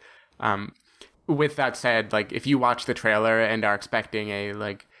watched. With that said, if you watch the trailer and are expecting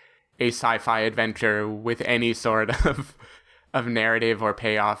a sci-fi adventure with any sort of narrative or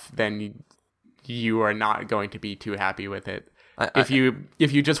payoff, then you are not going to be too happy with it. If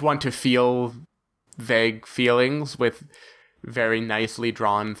you just want to feel vague feelings with very nicely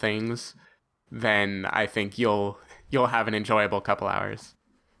drawn things, then I think you'll have an enjoyable couple hours.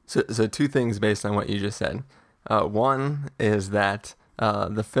 So two things based on what you just said. One is that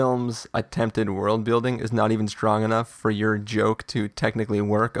the film's attempted world building is not even strong enough for your joke to technically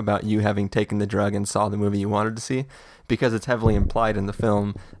work about you having taken the drug and saw the movie you wanted to see, because it's heavily implied in the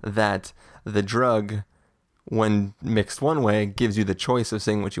film that the drug, when mixed one way, gives you the choice of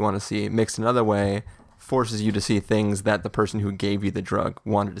seeing what you want to see. Mixed another way, forces you to see things that the person who gave you the drug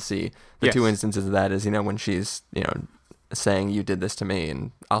wanted to see. The Yes. two instances of that is, when she's, saying you did this to me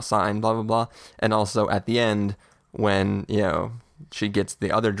and I'll sign, blah, blah, blah. And also at the end when, she gets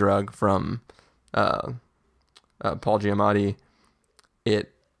the other drug from Paul Giamatti,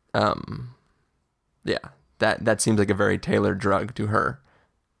 that seems like a very tailored drug to her,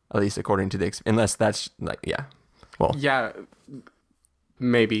 at least according to unless that's Yeah,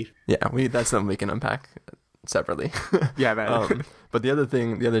 maybe. Yeah, that's something we can unpack separately. Yeah, that. But the other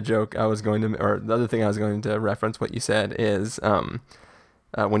thing I was going to reference what you said is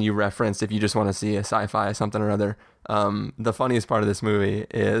when you referenced if you just want to see a sci-fi something or other. The funniest part of this movie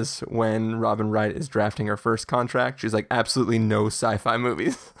is when Robin Wright is drafting her first contract. She's like, absolutely no sci-fi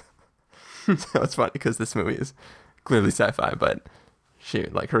movies. So it's funny because this movie is clearly sci-fi, but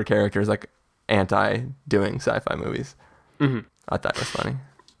her character is like anti doing sci-fi movies. Mm-hmm. I thought it was funny.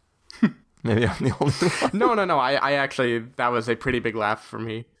 Maybe I'm the only one. No. I actually, that was a pretty big laugh for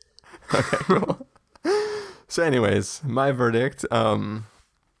me. Okay, cool. So anyways, my verdict,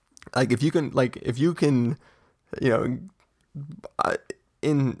 if you can,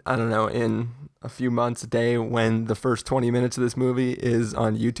 in a few months, a day, when the first 20 minutes of this movie is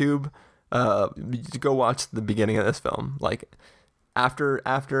on YouTube, go watch the beginning of this film. After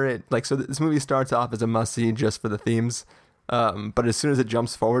it, so this movie starts off as a must-see just for the themes. But as soon as it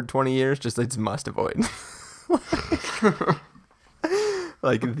jumps forward 20 years, it's must avoid.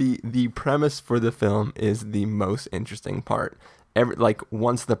 The premise for the film is the most interesting part.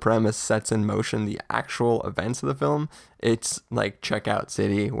 Once the premise sets in motion the actual events of the film, it's like Checkout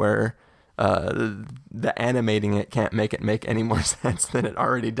City, where the animating it can't make it make any more sense than it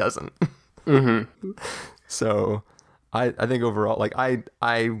already doesn't. Mm-hmm. So I think overall,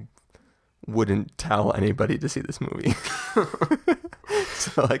 I wouldn't tell anybody to see this movie.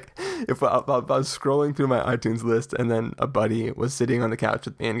 So if I was scrolling through my iTunes list and then a buddy was sitting on the couch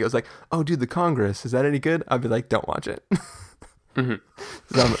with me and goes oh dude, The Congress, is that any good? I'd be like, don't watch it. Mm-hmm.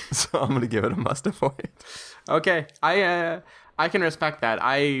 So I'm gonna give it a must avoid. Okay, I can respect that.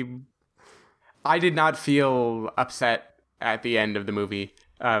 I did not feel upset at the end of the movie.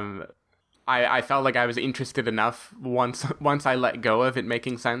 I felt like I was interested enough once I let go of it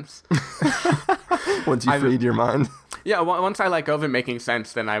making sense. Once you freed your mind. Yeah, once I let go of it making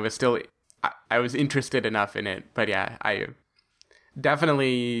sense, then I was still I was interested enough in it. But yeah, I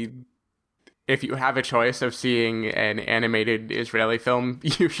definitely, if you have a choice of seeing an animated Israeli film,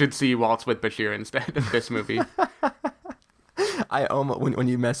 you should see Waltz with Bashir instead of this movie. I almost, when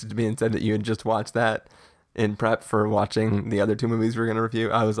you messaged me and said that you had just watched that in prep for watching the other two movies we're going to review,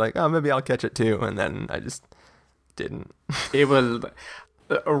 I was like, oh, maybe I'll catch it too. And then I just didn't. It was,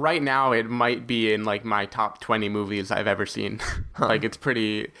 right now, it might be in my top 20 movies I've ever seen. Huh. It's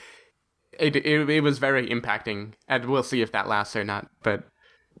pretty, it was very impacting, and we'll see if that lasts or not. But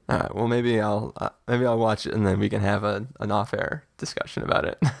well, maybe I'll watch it and then we can have an off-air discussion about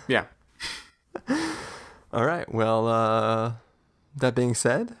it. Yeah. All right. Well, that being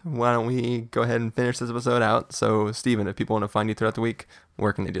said, why don't we go ahead and finish this episode out? So, Steven, if people want to find you throughout the week,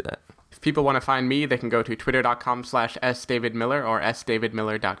 where can they do that? If people want to find me, they can go to twitter.com/sdavidmiller or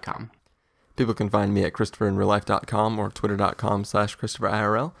sdavidmiller.com. People can find me at ChristopherInRealLife.com or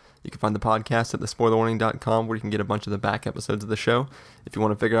twitter.com/ChristopherIRL. You can find the podcast at thespoilerwarning.com, where you can get a bunch of the back episodes of the show. If you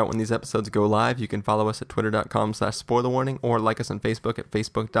want to figure out when these episodes go live, you can follow us at twitter.com/spoilerwarning or like us on Facebook at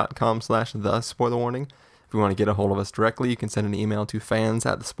facebook.com/thespoilerwarning. If you want to get a hold of us directly, you can send an email to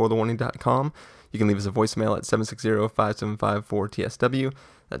fans@thespoilerwarning.com. You can leave us a voicemail at 760-575-4TSW.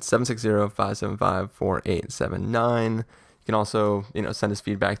 That's 760-575-4879. You can also, send us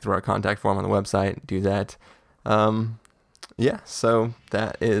feedback through our contact form on the website. Do that. Yeah, so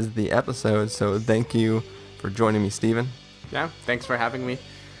that is the episode. So thank you for joining me, Steven. Yeah, thanks for having me.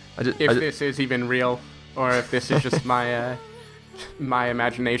 This is even real, or if this is just my my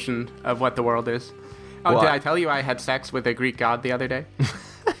imagination of what the world is. Oh, did I tell you I had sex with a Greek god the other day?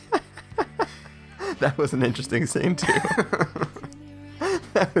 That was an interesting scene, too.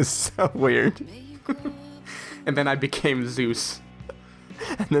 That was so weird. And then I became Zeus.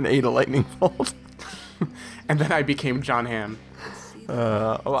 And then ate a lightning bolt. And then I became John Hamm.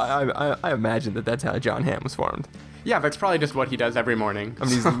 I imagine that's how John Hamm was formed. Yeah, that's probably just what he does every morning. I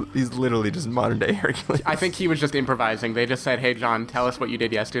mean, he's literally just modern day Hercules. I think he was just improvising. They just said, "Hey, John, tell us what you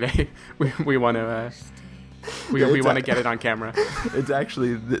did yesterday. we want to we want to get it on camera." It's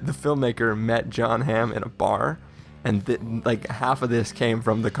actually the filmmaker met John Hamm in a bar, and like half of this came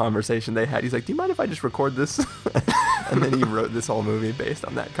from the conversation they had. He's like, "Do you mind if I just record this?" And then he wrote this whole movie based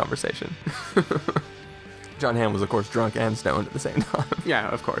on that conversation. John Hamm was, of course, drunk and stoned at the same time. Yeah,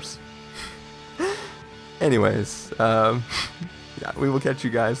 of course. Anyways, yeah, we will catch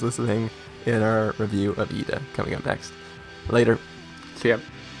you guys listening in our review of Ida coming up next. Later. See ya.